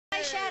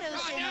shadow,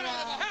 Señora.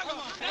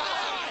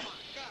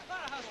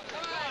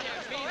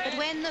 But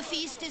when the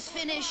feast is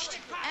finished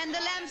and the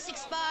lamps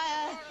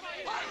expire,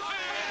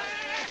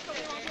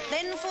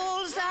 then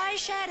falls thy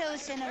shadow,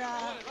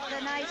 Señora,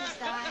 the night is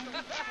thine.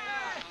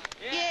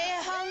 Yea,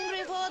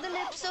 hungry for the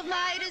lips of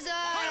my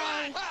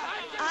desire,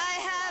 I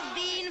have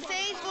been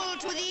faithful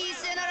to thee,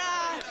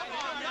 Señora.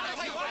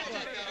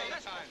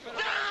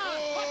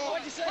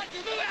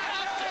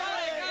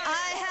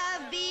 I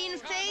have been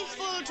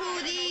faithful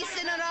to thee,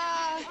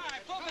 Señora,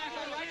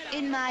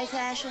 in my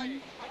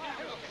fashion.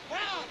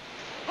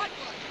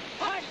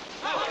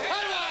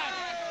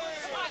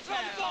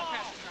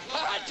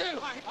 On two.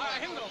 All right,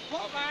 here we go.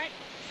 All right.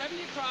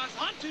 70 across.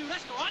 On two.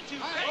 Let's go. On two.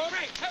 Ready,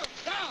 break.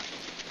 Down.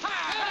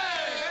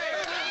 Hey!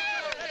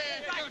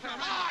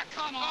 Come on.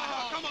 Come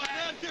on.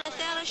 A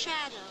fellow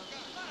shadow.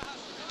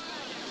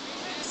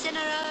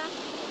 Señora,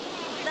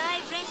 thy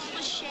dress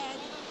was shed.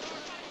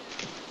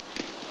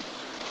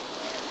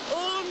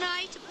 All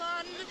night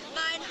upon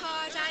mine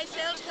heart I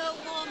felt her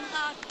warm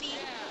heart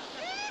beat.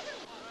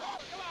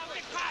 Come on,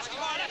 big pass.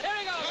 Come on. Here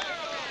we go.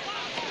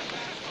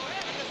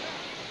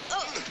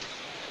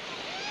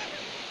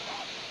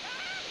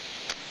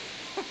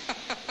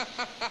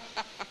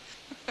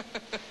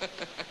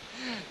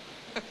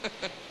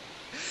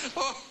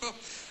 Oh,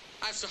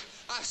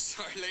 I'm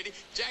sorry, lady.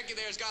 Jackie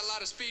there's got a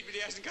lot of speed, but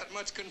he hasn't got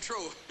much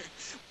control.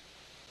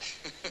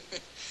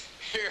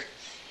 Here,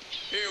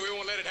 we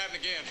won't let it happen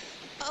again.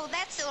 Oh,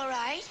 that's all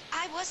right.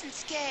 I wasn't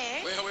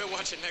scared. Well, we'll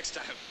watch it next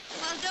time.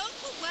 Well, don't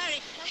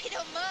worry. I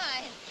don't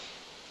mind.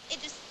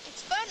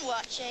 It's fun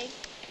watching.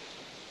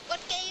 What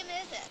game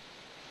is it?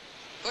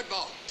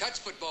 Football. Touch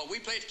football. We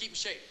play to keep in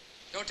shape.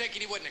 Don't take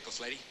any wood nickels,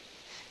 lady.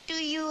 Are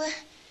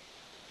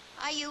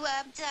you a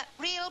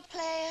real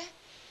player?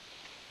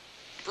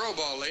 Pro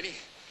ball, lady.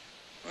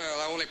 Well,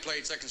 I only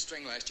played second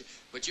string last year,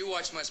 but you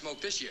watched my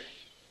smoke this year.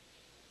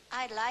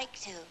 I'd like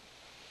to.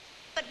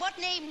 But what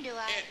name do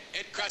I?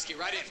 Ed Krusky,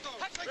 right in.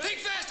 Think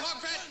fast,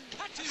 Hogfrat.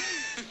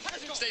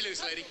 Stay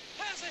loose, lady.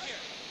 Pass it here.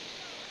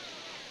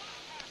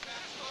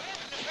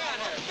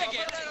 Big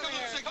it.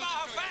 Come on,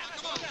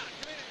 Hogfrat. Come on.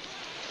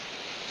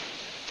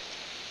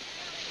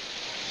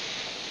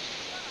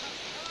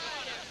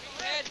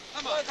 Ed,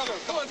 come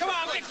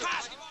on, big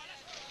pass.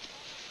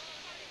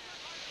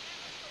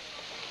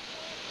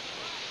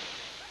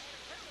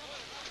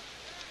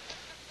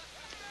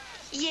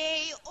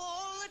 Yea,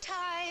 all the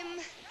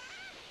time.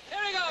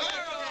 Here we go.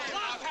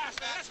 Long pass,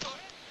 man. Let's go.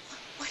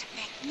 What a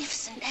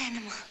magnificent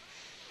animal.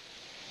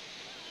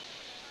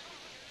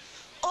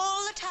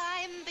 All the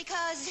time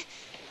because...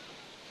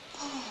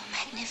 Oh,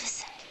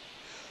 magnificent.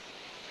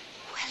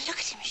 Well, look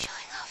at him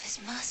showing off his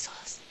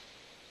muscles.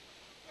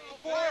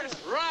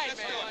 Right,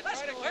 man.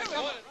 Let's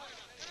go.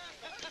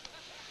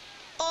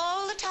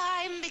 All the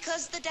time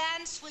because the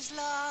dance was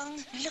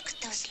long. Look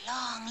at those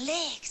long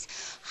legs.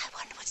 I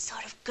wonder what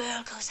sort of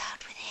girl goes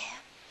out with him.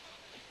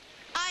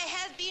 I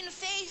have been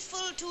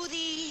faithful to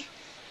thee.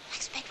 I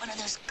expect one of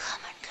those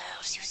common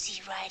girls you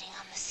see riding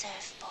on the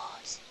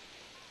surfboards.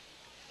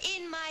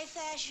 In my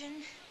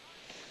fashion,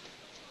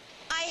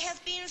 I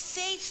have been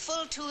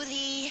faithful to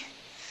thee.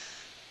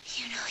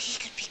 You know, he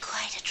could be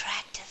quite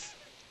attractive.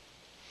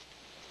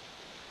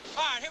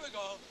 All right, here we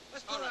go.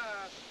 Let's go.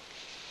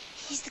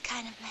 He's the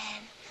kind of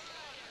man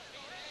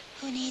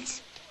who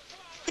needs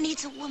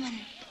a woman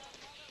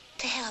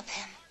to help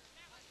him.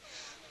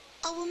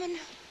 A woman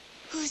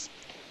who's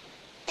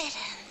better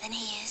than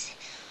he is.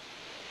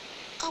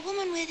 A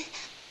woman with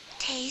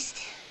taste.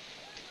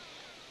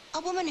 A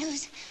woman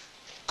who's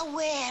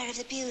aware of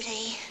the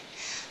beauty.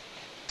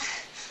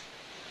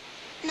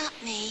 Not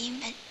me,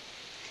 but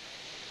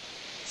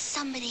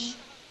somebody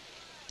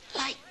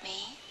like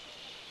me.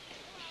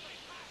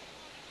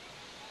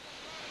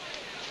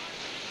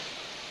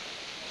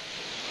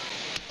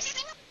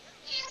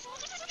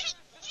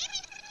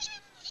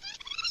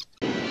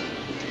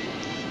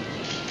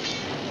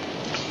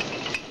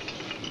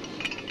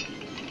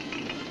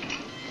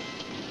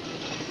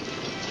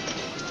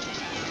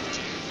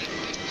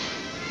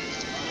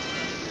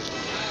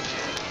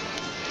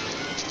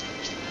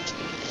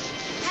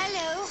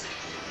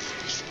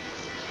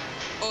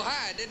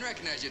 Didn't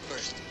recognize you at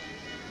first.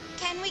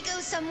 Can we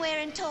go somewhere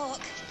and talk?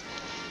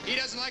 He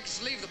doesn't like us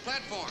to leave the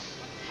platform.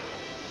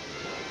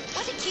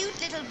 What a cute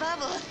little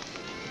bubble.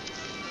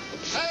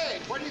 Hey,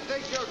 where do you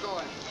think you're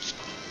going?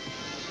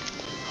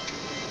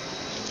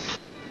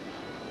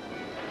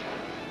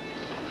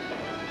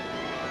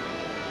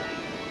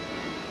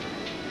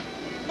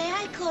 May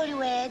I call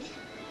you Ed?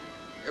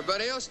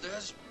 Everybody else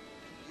does.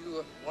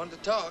 You wanted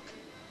to talk.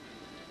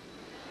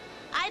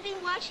 I've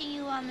been watching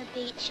you on the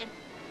beach, and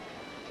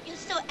you're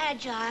so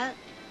agile.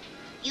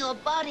 Your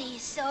body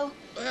is so...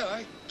 Well,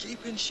 I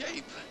keep in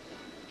shape.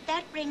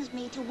 That brings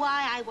me to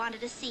why I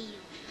wanted to see you.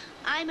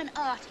 I'm an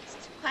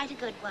artist, quite a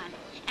good one.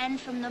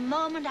 And from the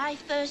moment I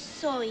first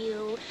saw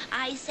you,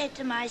 I said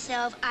to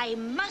myself, I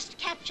must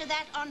capture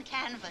that on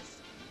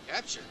canvas.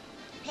 Capture?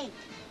 Paint.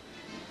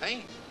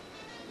 Paint?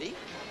 Me?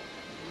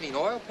 You mean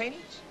oil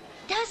paintings?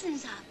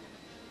 Dozens of them.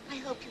 I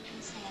hope you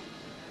can send.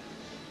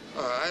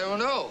 don't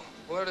know.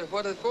 What are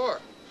they for?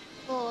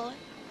 For?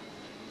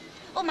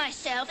 Oh,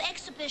 myself.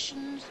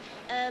 Exhibitions.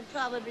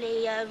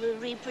 Probably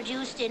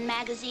reproduced in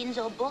magazines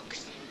or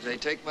books. Do they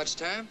take much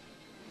time?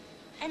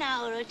 An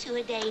hour or two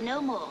a day,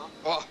 no more.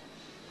 Oh,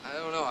 I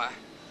don't know. I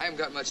haven't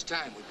got much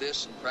time with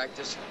this and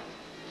practice.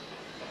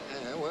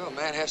 Yeah, well, a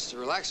man has to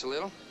relax a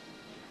little.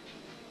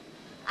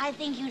 I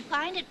think you'd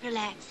find it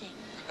relaxing.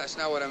 That's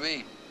not what I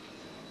mean.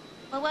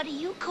 Well, what do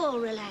you call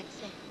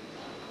relaxing?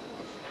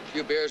 A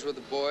few beers with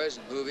the boys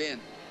and move in.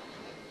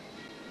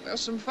 Well,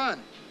 some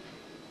fun.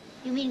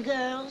 You mean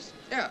girls?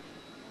 Yeah.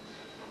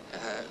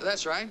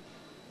 That's right.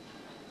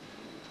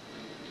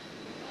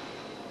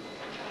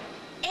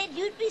 Ed,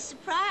 you'd be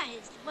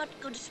surprised what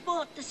good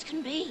sport this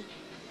can be.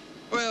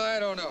 Well, I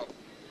don't know.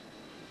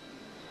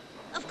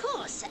 Of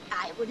course,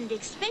 I wouldn't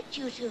expect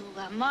you to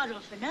model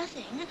for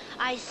nothing.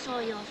 I saw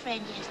your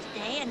friend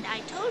yesterday, and I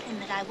told him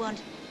that I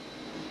wanted...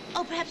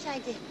 Oh, perhaps I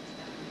didn't.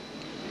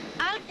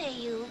 I'll pay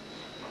you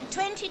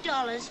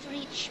 $20 for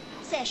each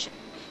session.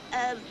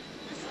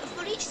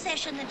 For each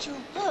session that you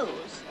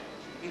pose.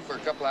 You mean for a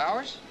couple of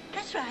hours?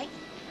 That's right.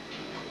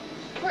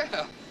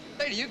 Well,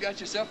 lady, you got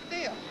yourself a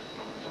deal.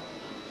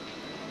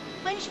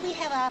 When should we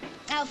have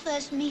our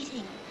first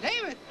meeting?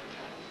 Name it.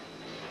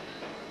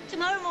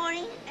 Tomorrow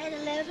morning at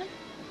 11?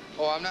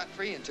 Oh, I'm not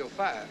free until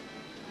 5.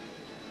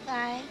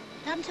 5?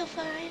 Not until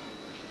 5?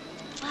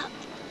 Well,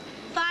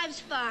 5's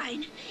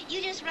fine.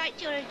 You just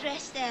write your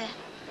address there.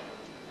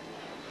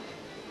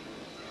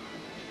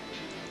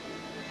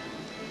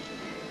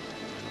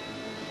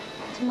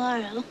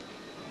 Tomorrow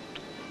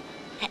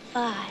at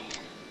 5.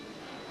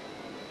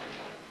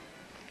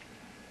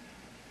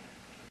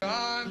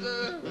 Arms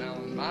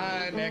around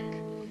my neck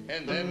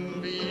and then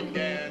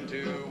began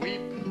to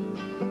weep.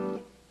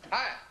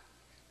 Hi,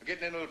 we're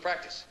getting in a little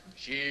practice.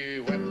 She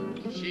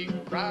wept, she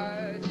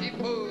cried, she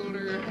pulled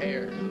her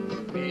hair.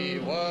 Me,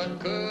 what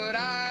could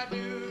I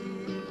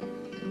do?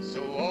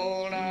 So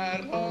all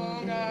night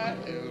long I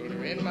held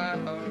her in my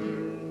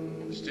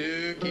arms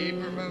to keep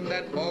her from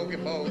that foggy,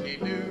 foggy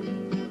dew.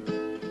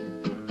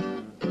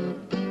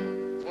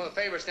 It's one of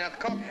the favorites down at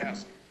the coffee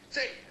house.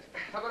 Say,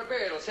 how about a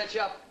beer? It'll set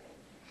you up.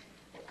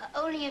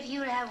 Only if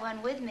you'd have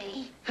one with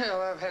me.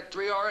 Hell, I've had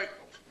 3 already,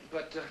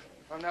 but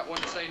I'm not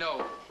one to say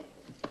no.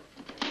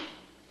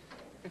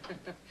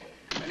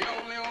 And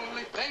the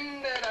only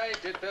thing that I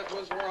did that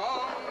was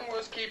wrong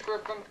was keep her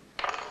from...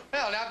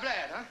 Well, not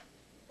bad, huh?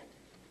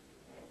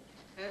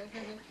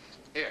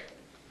 Here.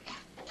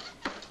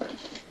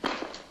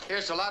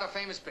 Here's a lot of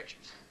famous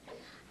pictures.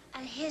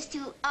 And here's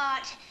to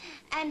art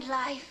and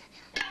life.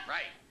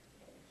 Right.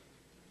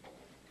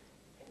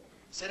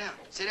 Sit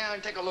down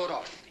and take a load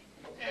off.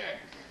 There.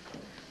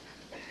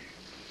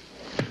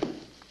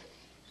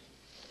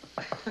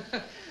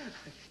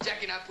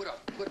 Jackie and I put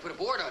a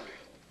board under it.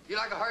 You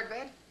like a hard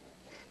bed?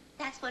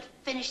 That's what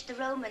finished the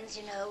Romans,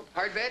 you know.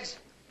 Hard beds?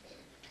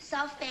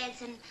 Soft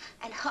beds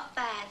and hot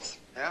baths.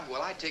 Yeah,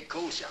 well, I take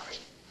cold showers.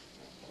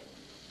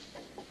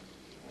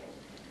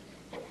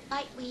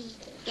 Might we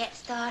get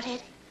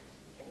started?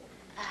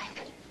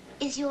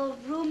 Is your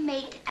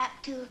roommate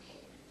apt to...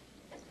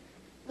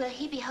 Will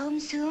he be home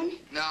soon?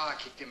 No, I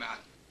kicked him out.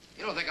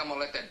 You don't think I'm gonna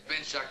let that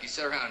bench jockey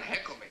sit around and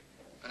heckle me?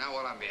 But not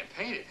while I'm being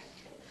painted.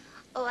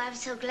 Oh, I'm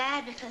so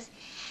glad, because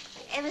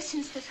ever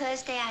since the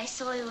first day I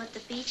saw you at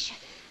the beach,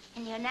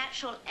 in your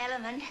natural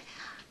element,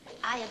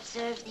 I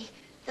observed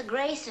the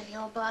grace of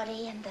your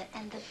body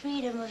and the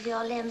freedom of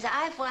your limbs.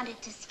 I've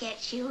wanted to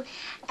sketch you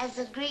as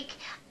a Greek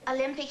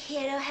Olympic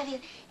hero. Have you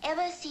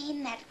ever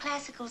seen that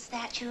classical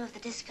statue of the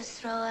discus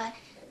thrower?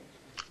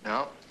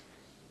 No.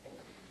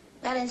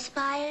 Well,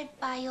 inspired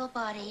by your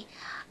body,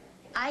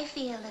 I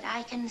feel that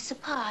I can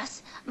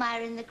surpass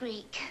Myron the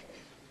Greek.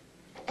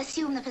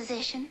 Assume the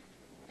position.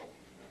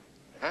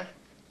 Huh?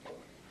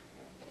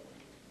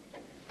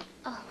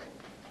 Oh,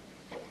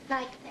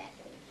 like that.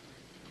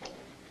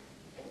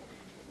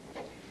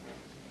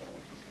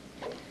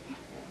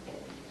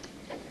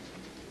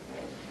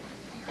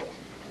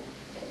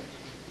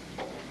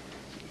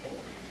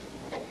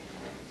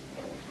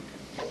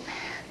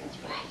 That's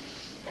right.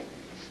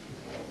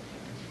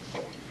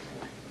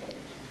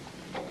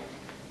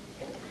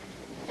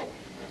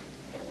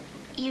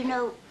 You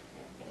know,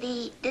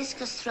 the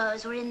discus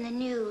throwers were in the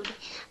nude,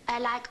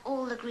 like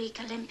all the Greek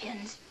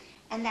Olympians.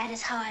 And that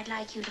is how I'd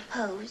like you to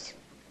pose.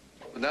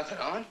 With nothing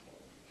on?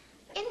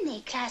 In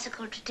the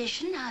classical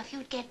tradition, now, if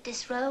you'd get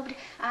disrobed,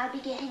 I'll be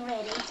getting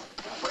ready.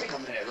 Wait a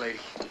minute, lady.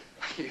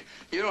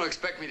 You don't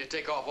expect me to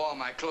take off all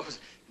my clothes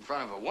in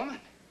front of a woman?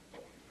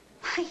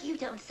 Why, you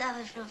don't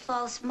suffer from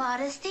false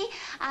modesty.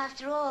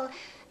 After all,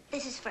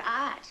 this is for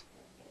art.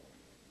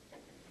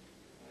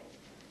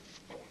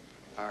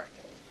 Art.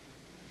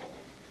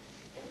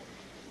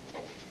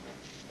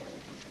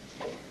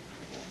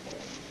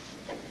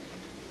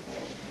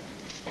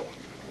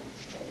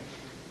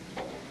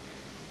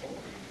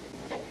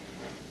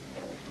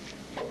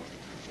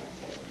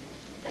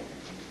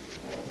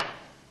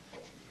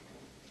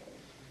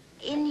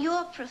 In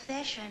your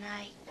profession,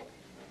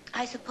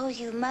 I suppose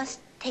you must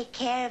take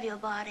care of your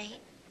body.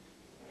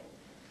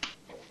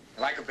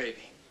 like a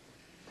baby.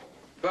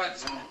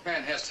 But a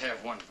man has to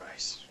have one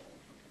vice.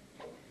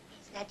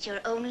 Is that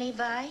your only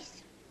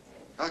vice?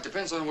 Well, it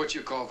depends on what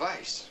you call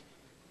vice.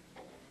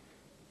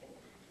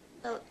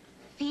 Well,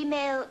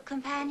 female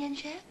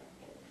companionship?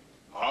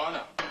 Oh,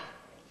 no.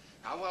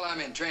 Not while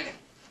I'm in training.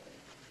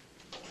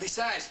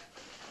 Besides,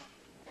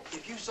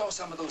 if you saw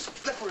some of those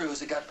flipperoos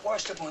that got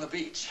washed up on the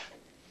beach.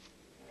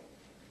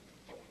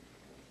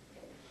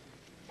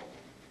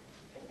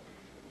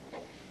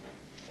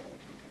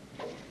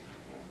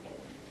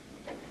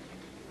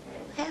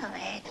 Well,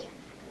 Ed,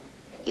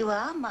 you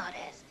are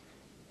modest.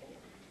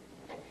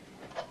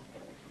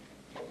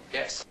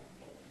 Yes.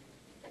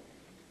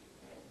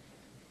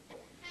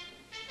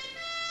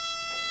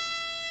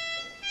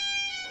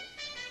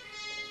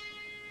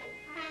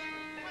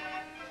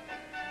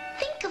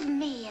 Think of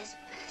me as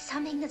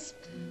something that's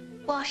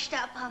washed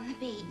up on the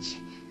beach.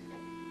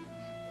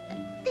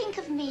 Think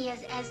of me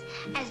as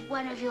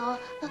one of your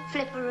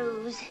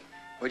flipperoos.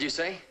 What'd you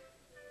say?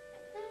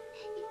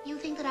 You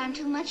think that I'm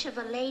too much of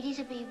a lady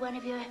to be one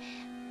of your...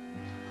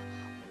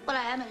 Well,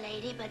 I am a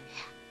lady, but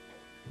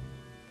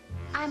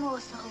I'm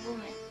also a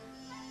woman.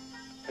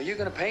 Are you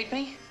gonna paint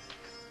me?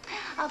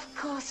 Of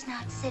course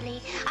not, silly.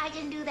 I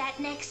can do that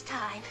next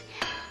time.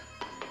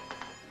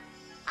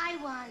 I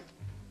want...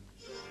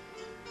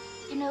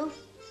 You know,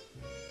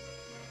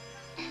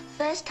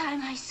 first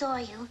time I saw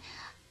you,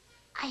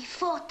 I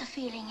fought the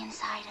feeling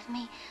inside of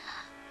me.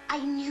 I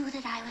knew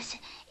that I was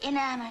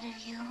enamored of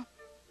you.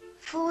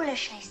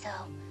 Foolishly so.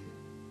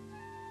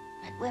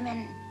 But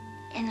women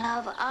in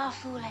love are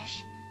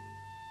foolish.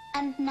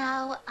 And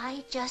now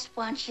I just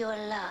want your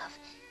love.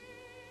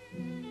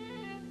 Don't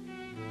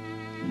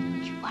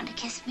you want to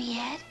kiss me,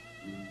 Ed?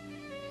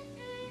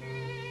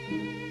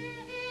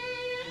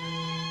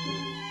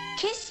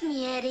 Kiss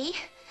me, Eddie.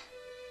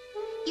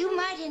 You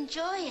might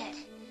enjoy it.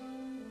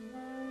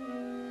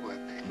 What,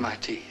 my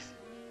teeth?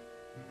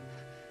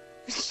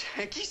 He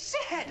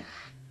said.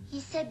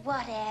 He said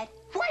what, Ed?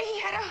 Why, he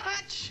had a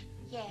hunch.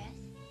 Yes.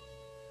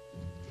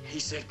 He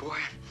said, boy,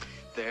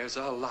 there's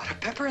a lot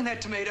of pepper in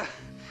that tomato.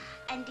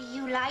 And do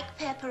you like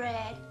pepper,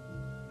 Ed?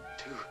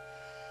 Too.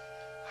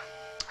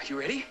 Are you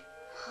ready?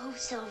 Oh,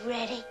 so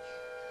ready.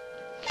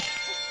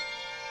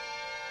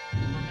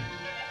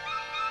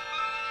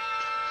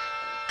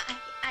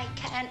 I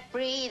can't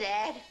breathe,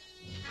 Ed.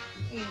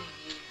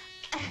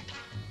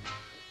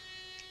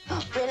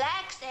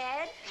 Relax,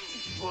 Ed.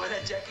 Boy,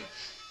 that Jackie,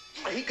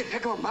 he could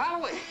pick him a mile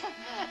away.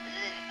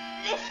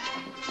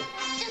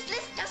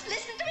 Just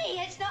listen to me.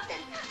 It's not that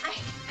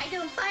I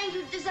don't find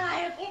you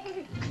desirable.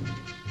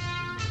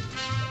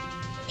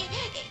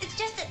 It's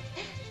just that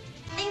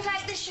things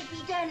like this should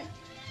be done.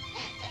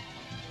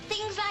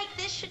 Things like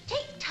this should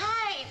take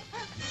time.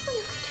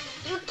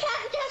 You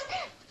can't just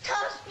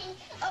toss me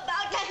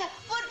about like a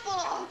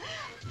football.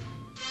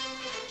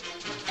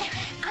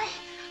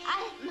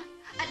 I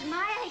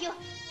admire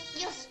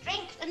your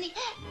strength and the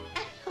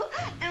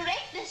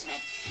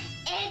recklessness.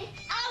 And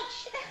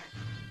ouch!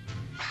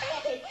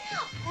 Hey,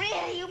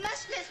 really, you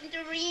must listen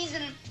to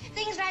reason.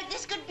 Things like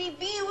this could be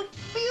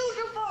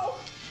beautiful.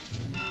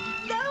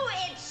 No,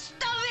 Ed,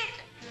 stop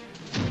it!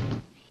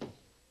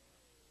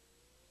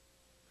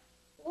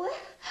 What?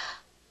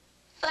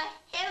 For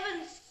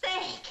heaven's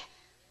sake!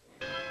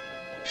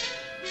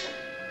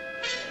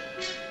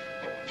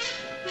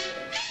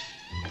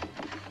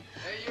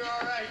 Hey, you're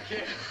all right,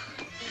 kid.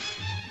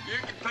 You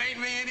can paint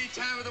me any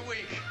time of the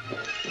week.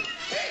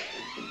 Hey,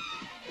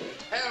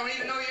 I don't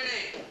even know your name.